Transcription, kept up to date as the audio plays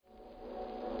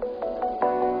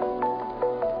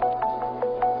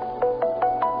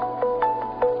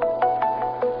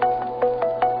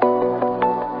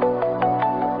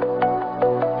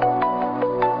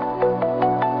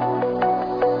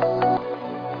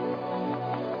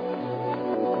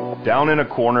Down in a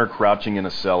corner, crouching in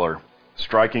a cellar,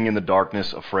 striking in the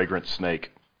darkness a fragrant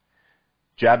snake.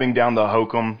 Jabbing down the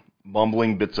hokum,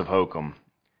 mumbling bits of hokum,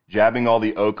 jabbing all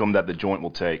the oakum that the joint will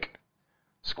take.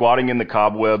 Squatting in the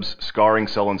cobwebs, scarring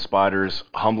sullen spiders,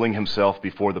 humbling himself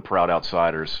before the proud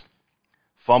outsiders.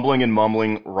 Fumbling and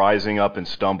mumbling, rising up and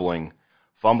stumbling,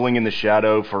 fumbling in the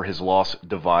shadow for his lost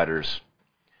dividers.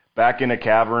 Back in a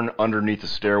cavern, underneath a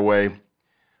stairway,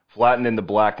 flattened in the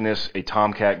blackness, a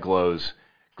tomcat glows,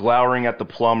 glowering at the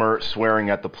plumber, swearing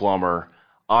at the plumber,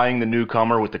 eyeing the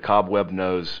newcomer with the cobweb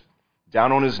nose.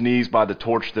 Down on his knees by the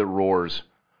torch that roars,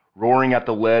 roaring at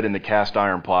the lead in the cast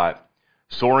iron pot,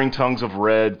 soaring tongues of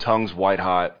red, tongues white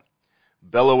hot,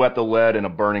 bellow at the lead in a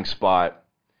burning spot.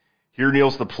 Here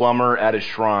kneels the plumber at his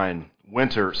shrine,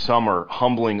 winter, summer,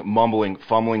 humbling, mumbling,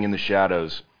 fumbling in the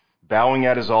shadows, bowing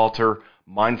at his altar,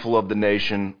 mindful of the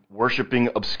nation, worshipping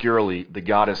obscurely the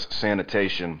goddess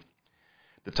sanitation.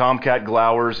 The tomcat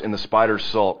glowers and the spiders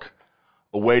sulk,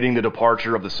 awaiting the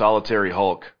departure of the solitary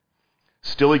hulk.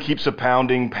 Still he keeps a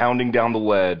pounding, pounding down the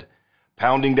lead,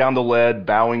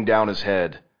 bowing down his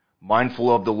head,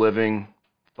 mindful of the living,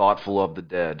 thoughtful of the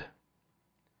dead.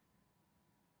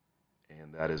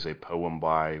 And that is a poem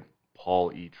by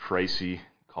Paul E. Tracy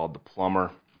called The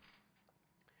Plumber.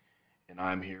 And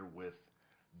I'm here with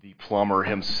the plumber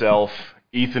himself,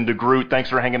 Eathan Degroot. Thanks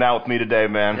for hanging out with me today,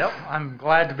 man. Yep, I'm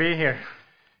glad to be here.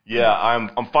 Yeah,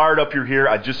 I'm fired up you're here.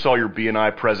 I just saw your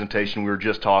B&I presentation. We were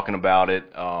just talking about it.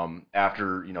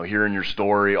 After hearing your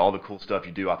story, all the cool stuff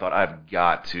you do, I thought I've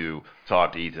got to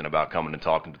talk to Eathan about coming and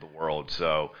talking to the world.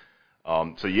 So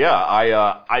yeah,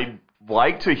 I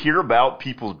like to hear about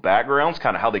people's backgrounds,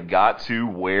 kind of how they got to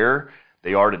where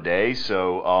they are today.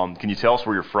 So can you tell us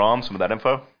where you're from? Some of that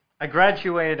info. I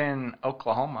graduated in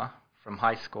Oklahoma from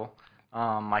high school.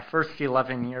 My first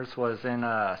 11 years was in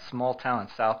a small town in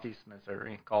southeast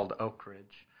Missouri called Oak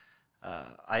Ridge.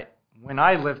 When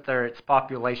I lived there, its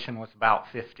population was about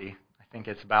 50. I think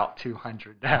it's about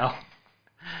 200 now.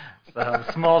 So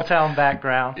small town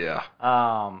background. Yeah.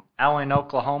 Out in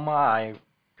Oklahoma, I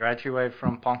graduated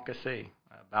from Ponca,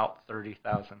 about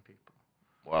 30,000 people.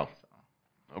 Wow.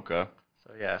 Okay.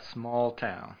 So yeah, small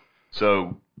town.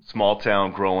 So small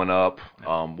town growing up.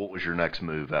 What was your next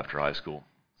move after high school?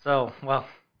 So, well,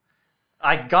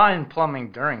 I got in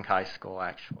plumbing during high school,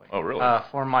 actually. Oh, really?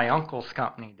 For my uncle's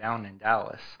company down in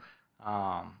Dallas.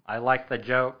 I like the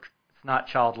joke, it's not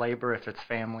child labor if it's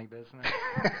family business.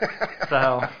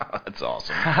 So that's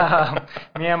awesome.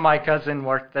 Me and my cousin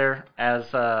worked there as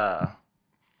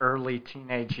early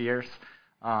teenage years.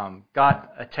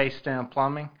 Got a taste in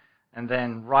plumbing. And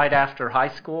then right after high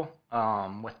school,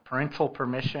 with parental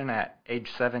permission at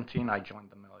age 17, I joined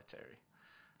the military.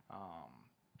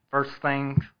 First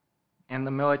thing in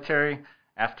the military,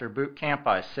 after boot camp,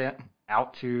 I sent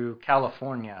out to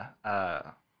California.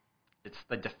 It's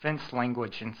the Defense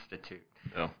Language Institute.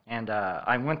 Yeah. And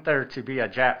I went there to be a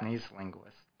Japanese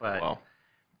linguist, but wow.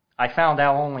 I found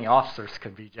out only officers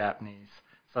could be Japanese.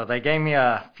 So they gave me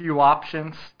a few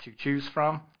options to choose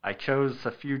from. I chose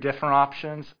a few different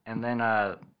options, and then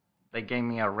they gave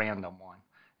me a random one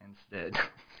instead.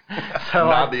 So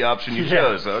not the option you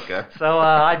chose, okay. So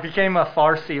I became a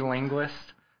Farsi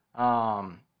linguist,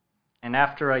 and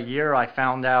after a year I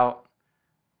found out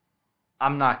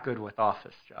I'm not good with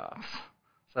office jobs.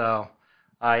 So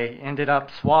I ended up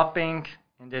swapping,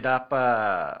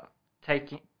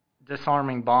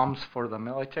 disarming bombs for the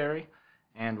military,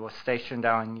 and was stationed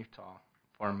down in Utah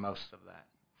for most of that.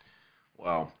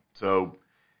 Wow. So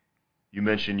you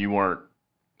mentioned you weren't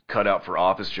cut out for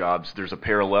office jobs. There's a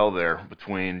parallel there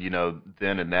between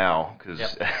then and now, because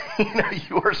yep.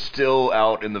 You are still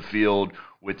out in the field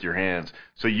with your hands.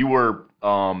 So you were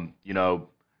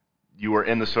you were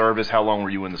in the service. How long were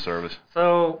you in the service?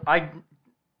 So I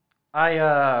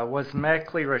was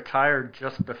medically retired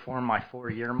just before my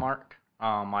 4-year mark.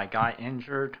 I got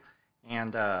injured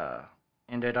and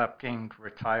ended up getting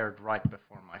retired right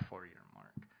before my 4-year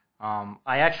mark.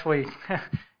 I actually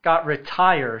got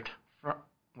retired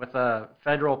with a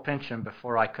federal pension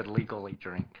before I could legally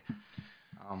drink,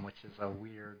 which is a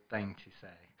weird thing to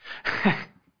say.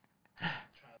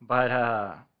 But,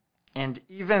 and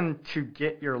even to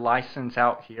get your license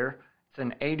out here, it's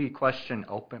an 80-question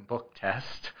open book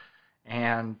test,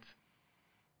 and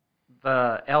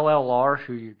the LLR,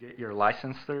 who you get your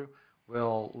license through,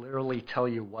 will literally tell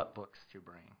you what books to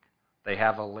bring. They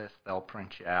have a list, they'll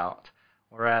print you out.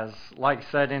 Whereas, like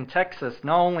I said, in Texas,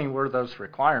 not only were those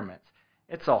requirements,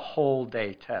 it's a whole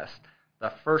day test.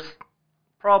 The first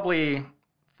probably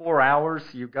 4 hours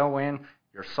you go in,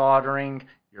 you're soldering,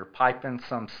 you're piping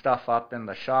some stuff up in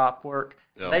the shop work.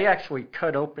 Yep. They actually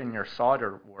cut open your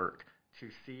solder work to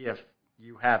see if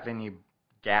you have any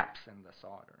gaps in the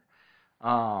solder.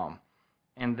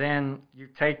 And then you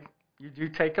do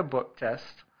take a book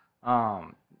test.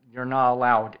 You're not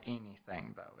allowed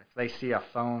anything, though. If they see a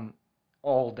phone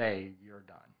all day, you're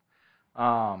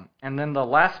done. And then the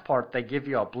last part, they give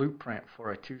you a blueprint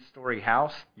for a 2-story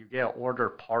house. You get to order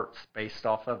parts based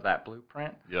off of that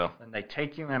blueprint. Yeah. Then they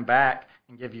take you in back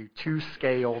and give you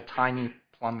 2-scale tiny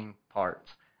plumbing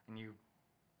parts, and you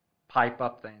pipe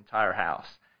up the entire house.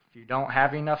 If you don't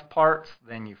have enough parts,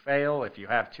 then you fail. If you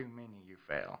have too many, you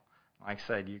fail. Like I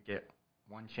said, you get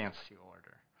one chance to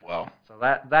order. Wow. So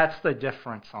that's the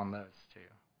difference on those two.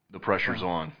 The pressure's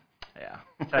on. Yeah.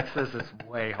 Texas is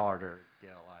way harder to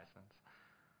get a license.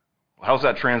 How's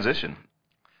that transition?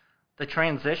 The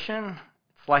transition,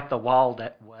 it's like the Wild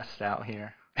West out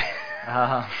here.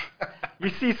 You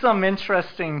see some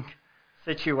interesting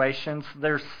situations.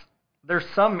 There's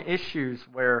some issues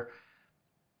where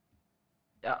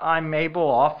I'm able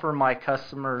to offer my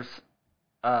customers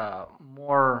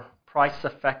more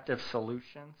price-effective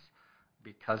solutions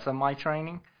because of my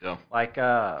training. Yeah. Like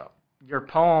your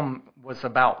poem was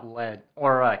about lead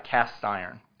or cast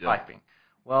iron piping.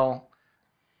 Well,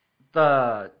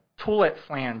 the toilet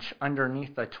flange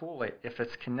underneath the toilet, if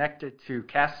it's connected to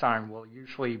cast iron, will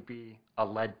usually be a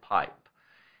lead pipe.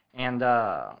 And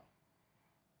to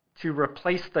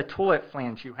replace the toilet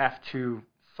flange, you have to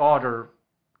solder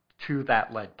to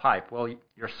that lead pipe. Well,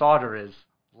 your solder is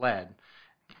lead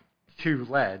to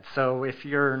lead. So if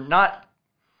you're not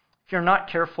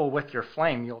careful with your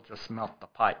flame, you'll just melt the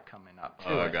pipe coming up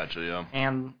to it. I gotcha, yeah.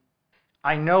 And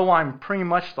I know I'm pretty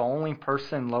much the only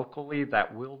person locally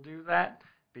that will do that,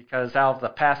 because out of the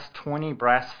past 20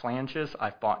 brass flanges,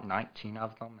 I've bought 19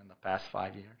 of them in the past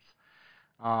 5 years.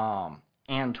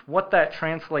 And what that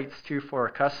translates to for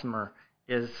a customer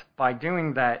is, by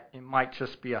doing that, it might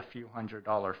just be a few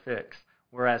 $100 fix.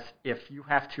 Whereas if you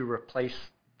have to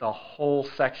replace the whole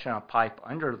section of pipe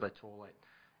under the toilet,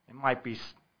 it might be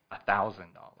 $1,000.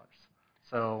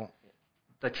 So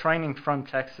the training from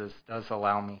Texas does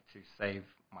allow me to save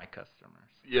my customers.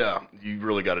 Yeah, you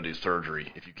really got to do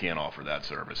surgery if you can't offer that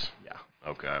service. Yeah.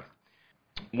 Okay.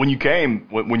 When you came,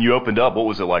 when you opened up, what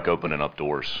was it like opening up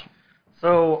doors?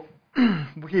 So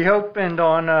we opened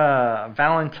on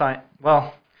Valentine.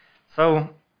 Well, so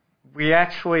we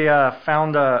actually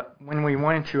found when we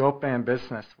wanted to open a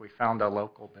business, we found a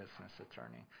local business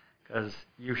attorney, because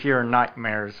you hear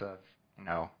nightmares of,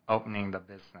 opening the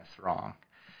business wrong.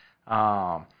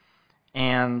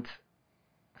 And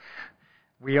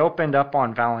we opened up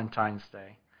on Valentine's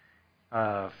Day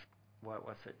of,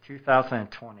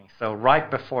 2020. So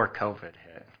right before COVID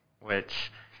hit,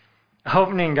 which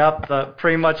opening up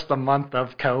pretty much the month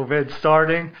of COVID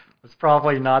starting was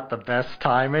probably not the best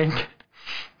timing.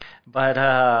 But,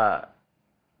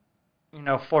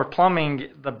 for plumbing,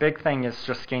 the big thing is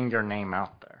just getting your name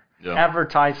out there. Yeah.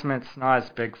 Advertisement's not as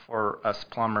big for us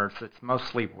plumbers. It's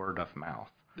mostly word of mouth.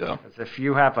 Yeah. Because if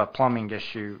you have a plumbing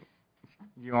issue,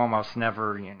 you almost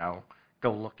never,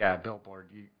 go look at a billboard.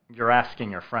 You're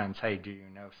asking your friends, hey, do you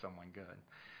know someone good?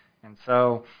 And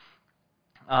so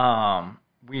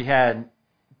we had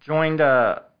joined,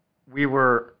 we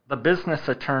were the business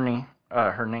attorney,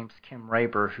 her name's Kim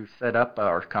Raber, who set up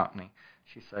our company.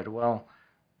 She said, well,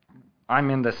 I'm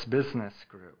in this business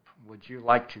group. Would you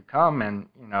like to come? And,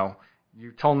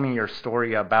 you told me your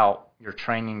story about your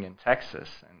training in Texas,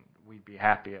 and we'd be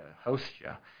happy to host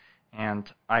you.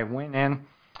 And I went in,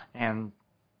 and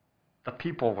the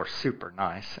people were super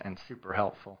nice and super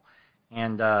helpful.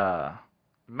 And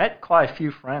met quite a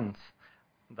few friends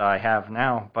that I have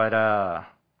now. But,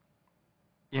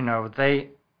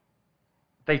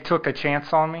 they took a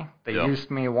chance on me. They used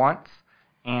me once.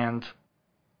 And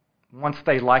once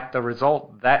they liked the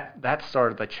result, that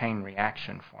started the chain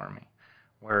reaction for me,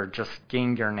 where just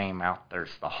getting your name out there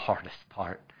is the hardest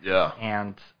part. Yeah.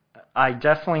 And I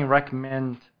definitely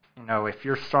recommend, if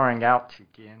you're starting out, to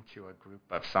get into a group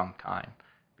of some kind,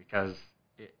 because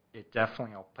it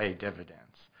definitely will pay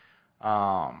dividends.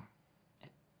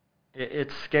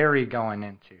 It's scary going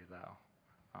into, though.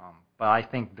 But I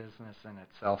think business in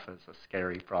itself is a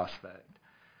scary prospect.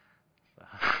 So.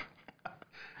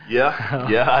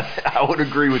 Yeah, I would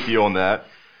agree with you on that.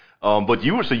 But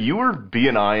you were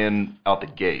B&Iing out the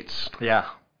gates. Yeah.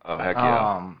 Oh, heck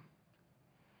yeah.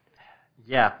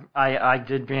 Yeah, I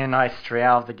did B&I straight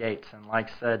out of the gates, and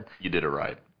like I said, you did it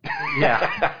right. Yeah,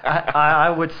 I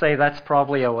would say that's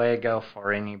probably a way to go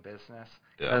for any business,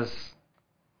 because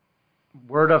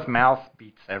word of mouth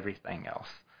beats everything else.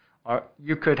 Or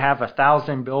you could have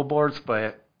 1,000 billboards,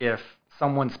 but if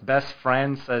someone's best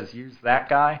friend says use that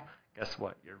guy, guess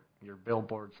what? Your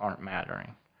billboards aren't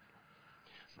mattering.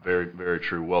 Very, very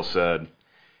true. Well said.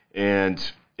 And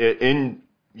in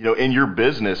your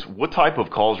business, what type of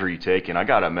calls are you taking? I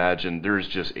got to imagine there's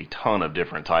just a ton of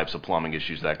different types of plumbing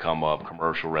issues that come up,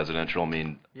 commercial, residential,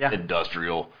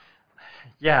 industrial.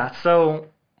 Yeah, so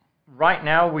right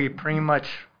now we pretty much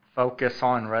focus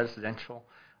on residential.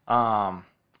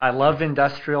 I love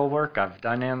industrial work. I've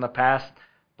done it in the past,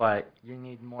 but you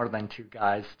need more than 2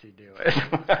 guys to do it.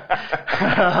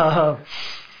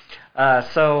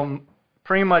 So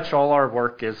pretty much all our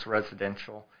work is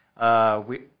residential.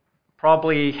 We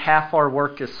probably half our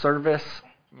work is service,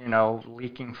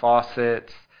 leaking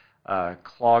faucets,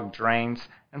 clogged drains,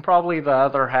 and probably the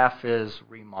other half is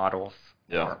remodels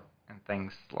and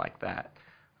things like that.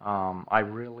 I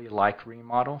really like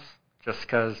remodels just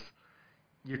because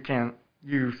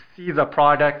you see the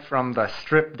product from the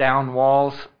stripped down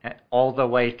walls all the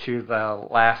way to the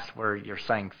last where you're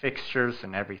saying fixtures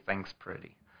and everything's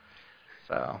pretty.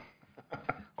 So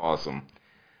awesome.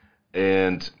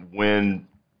 And when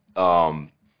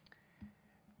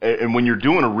you're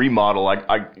doing a remodel,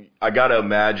 I gotta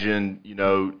imagine,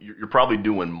 you're probably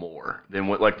doing more than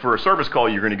what, like for a service call,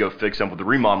 you're going to go fix something. With the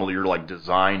remodel, you're like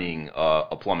designing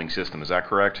a plumbing system. Is that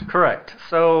correct? Correct.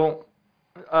 So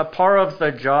a part of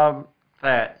the job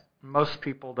that most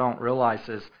people don't realize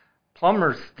is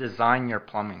plumbers design your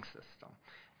plumbing system.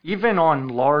 Even on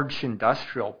large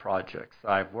industrial projects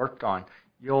that I've worked on,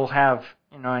 you'll have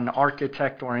an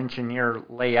architect or engineer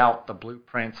lay out the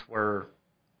blueprints where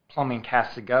plumbing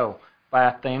has to go. But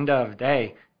at the end of the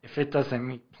day, if it doesn't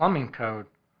meet plumbing code,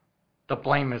 the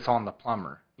blame is on the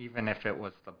plumber, even if it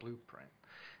was the blueprint.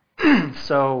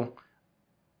 So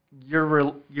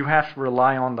you have to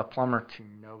rely on the plumber to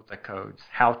know the codes,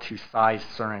 how to size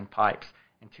certain pipes,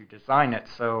 and to design it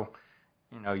so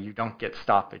you don't get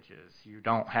stoppages, you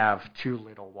don't have too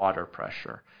little water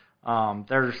pressure.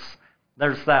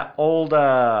 There's that old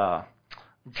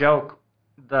joke,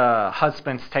 the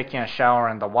husband's taking a shower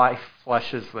and the wife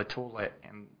flushes the toilet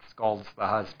and scolds the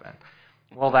husband.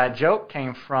 Well, that joke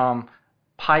came from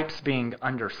pipes being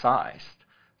undersized.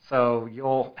 So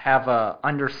you'll have a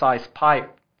undersized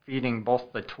pipe feeding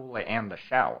both the toilet and the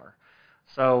shower.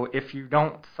 So if you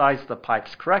don't size the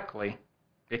pipes correctly,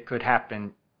 it could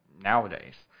happen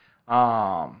nowadays,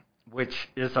 which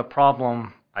is a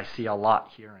problem I see a lot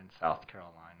here in South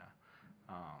Carolina.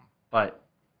 But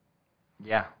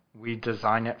yeah, we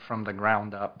design it from the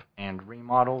ground up, and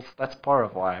remodels, that's part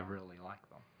of why I really like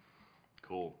them.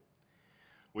 Cool.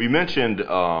 Well, you mentioned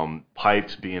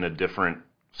pipes being a different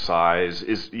size.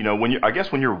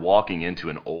 When you're walking into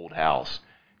an old house,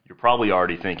 you're probably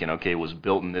already thinking, okay, it was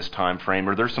built in this time frame,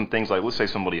 or there's some things like, let's say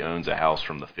somebody owns a house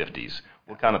from the 50s.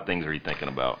 What kind of things are you thinking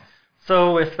about?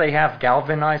 So if they have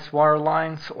galvanized wire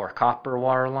lines or copper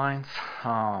wire lines,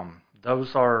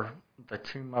 those are the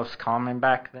 2 most common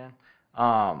back then.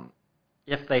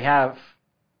 If they have,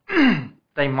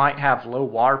 they might have low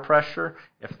water pressure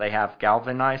if they have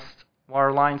galvanized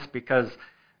wire lines, because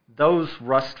those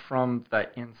rust from the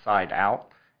inside out.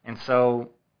 And so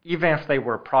even if they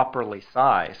were properly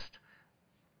sized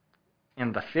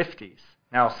in the 50s,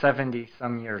 now 70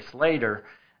 some years later,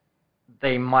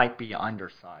 they might be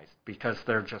undersized because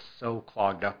they're just so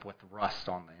clogged up with rust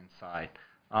on the inside.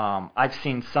 I've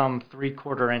seen some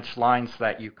 3/4 inch lines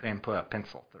that you can put a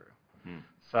pencil through.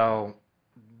 So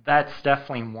that's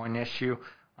definitely one issue.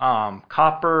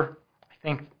 Copper, I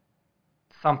think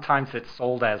sometimes it's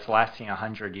sold as lasting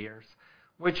 100 years,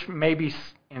 which maybe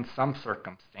in some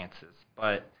circumstances,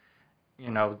 but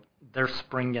they're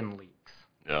springing leaks.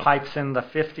 Yeah. Pipes in the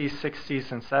 50s,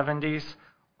 60s, and 70s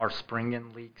are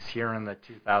springing leaks here in the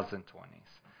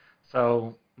 2020s.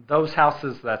 So those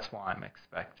houses, that's what I'm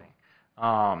expecting.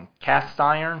 Cast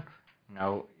iron,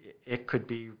 it could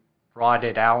be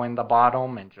rotted out in the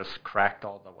bottom and just cracked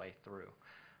all the way through.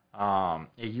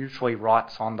 It usually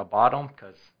rots on the bottom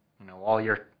because all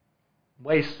your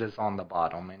waste is on the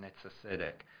bottom and it's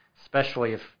acidic,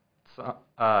 especially if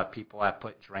people have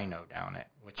put Drano down it,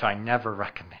 which I never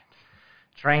recommend.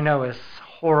 Drano is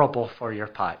horrible for your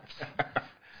pipes.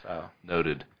 So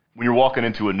noted. When you're walking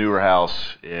into a newer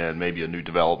house and maybe a new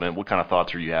development, what kind of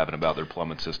thoughts are you having about their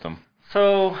plumbing system?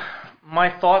 So my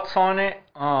thoughts on it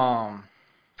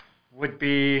would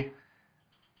be,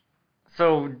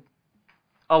 so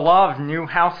a lot of new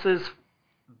houses,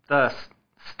 the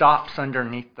stops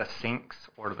underneath the sinks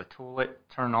or the toilet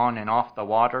turn on and off the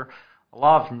water. A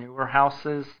lot of newer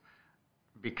houses,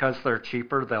 because they're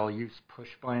cheaper, they'll use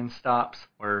push button stops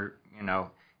where,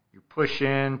 you push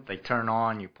in, they turn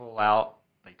on, you pull out,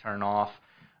 they turn off.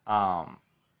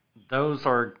 Those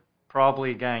are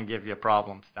probably going to give you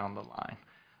problems down the line.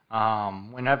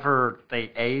 Whenever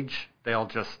they age, they'll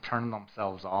just turn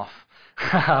themselves off.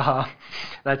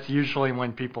 That's usually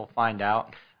when people find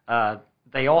out.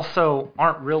 They also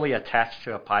aren't really attached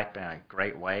to a pipe in a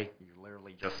great way. You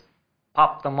literally just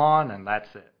pop them on and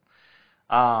that's it.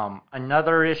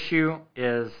 Another issue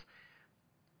is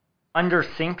under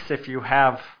sinks, if you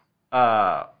have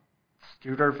a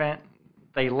Studer vent,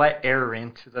 they let air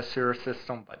into the sewer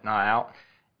system but not out.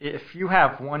 If you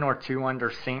have one or two under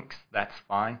sinks, that's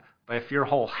fine. But if your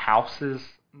whole house is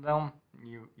them,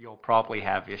 you'll probably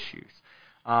have issues.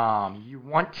 You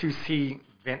want to see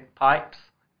vent pipes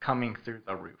coming through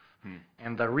the roof.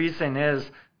 And the reason is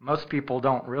most people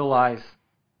don't realize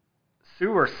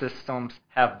sewer systems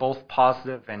have both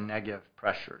positive and negative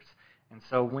pressures. And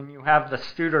so when you have the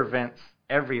Studer vents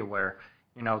everywhere,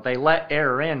 they let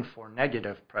air in for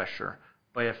negative pressure.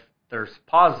 But if there's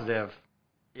positive,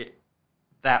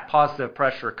 that positive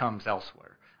pressure comes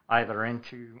elsewhere, either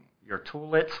into your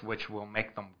toilets, which will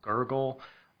make them gurgle,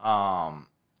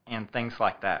 and things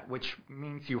like that, which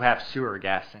means you have sewer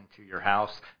gas into your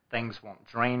house. Things won't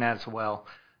drain as well.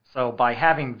 So by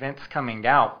having vents coming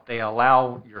out, they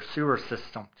allow your sewer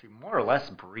system to more or less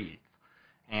breathe.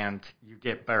 And you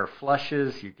get better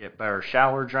flushes, you get better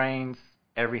shower drains,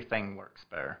 everything works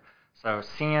better. So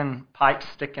seeing pipes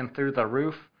sticking through the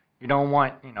roof, you don't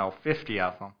want, 50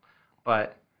 of them,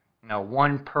 but,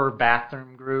 one per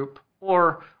bathroom group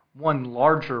or one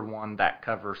larger one that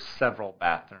covers several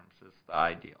bathrooms is the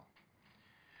ideal.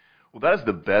 Well, that is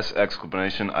the best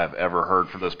explanation I've ever heard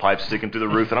for those pipes sticking through the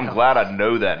roof, and I'm glad I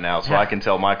know that now so I can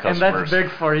tell my customers. And that's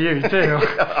big for you, too.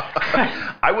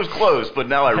 I was close, but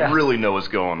now I really know what's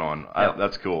going on.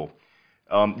 That's cool.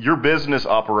 Your business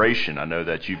operation, I know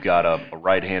that you've got a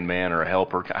right-hand man or a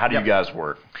helper. How do you guys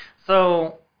work?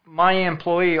 So my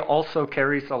employee also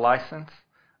carries a license.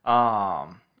 I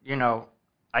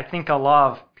think a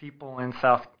lot of people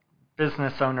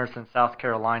business owners in South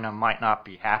Carolina might not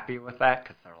be happy with that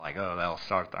because they're like, oh, they'll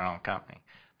start their own company.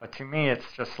 But to me, it's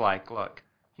just like, look,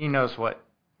 he knows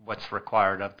what's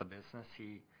required of the business.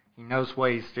 He knows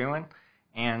what he's doing,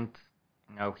 and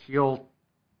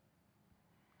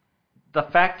the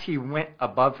fact he went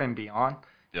above and beyond,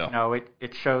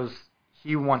 it shows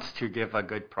he wants to give a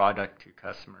good product to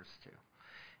customers too.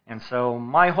 And so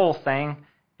my whole thing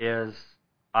is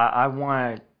I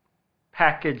want to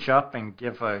package up and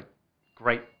give a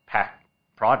great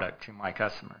product to my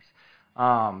customers.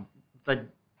 But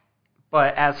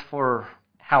as for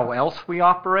how else we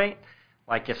operate,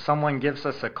 like if someone gives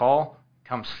us a call,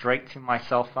 come straight to my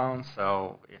cell phone.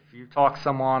 So if you talk to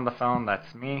someone on the phone,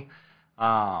 that's me.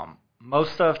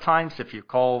 Most of the times, if you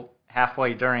call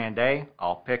halfway during a day,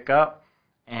 I'll pick up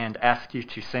and ask you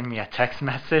to send me a text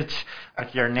message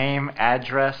with your name,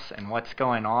 address, and what's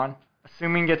going on,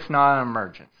 assuming it's not an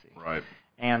emergency. Right.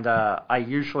 And I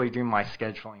usually do my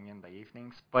scheduling in the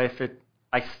evenings. But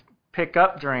I pick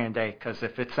up during the day because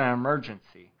if it's an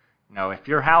emergency, if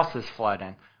your house is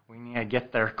flooding, we need to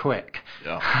get there quick.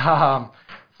 Yeah.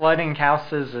 Flooding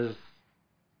houses is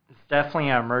definitely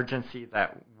an emergency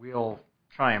that we'll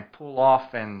try and pull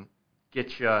off and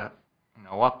get you,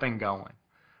 up and going,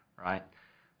 right?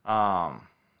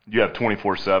 You have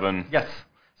 24/7? Yes.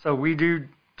 So we do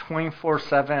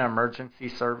 24/7 emergency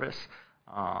service.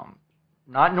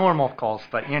 Not normal calls,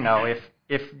 but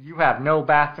if you have no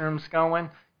bathrooms going,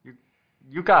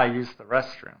 you gotta use the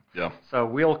restroom. Yeah. So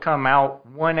we'll come out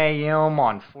 1 a.m.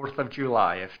 on 4th of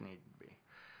July if need be.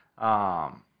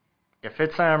 If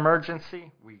it's an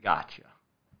emergency, we got you.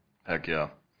 Heck yeah.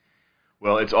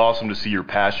 Well, it's awesome to see your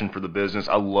passion for the business.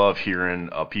 I love hearing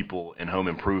people in home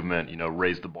improvement,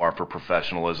 raise the bar for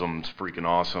professionalism. It's freaking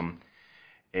awesome.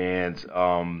 And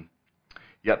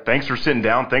thanks for sitting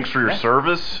down. Thanks for your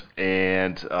service.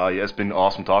 And it's been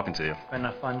awesome talking to you. It's been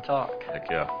a fun talk. Heck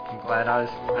yeah. I'm glad I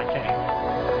came.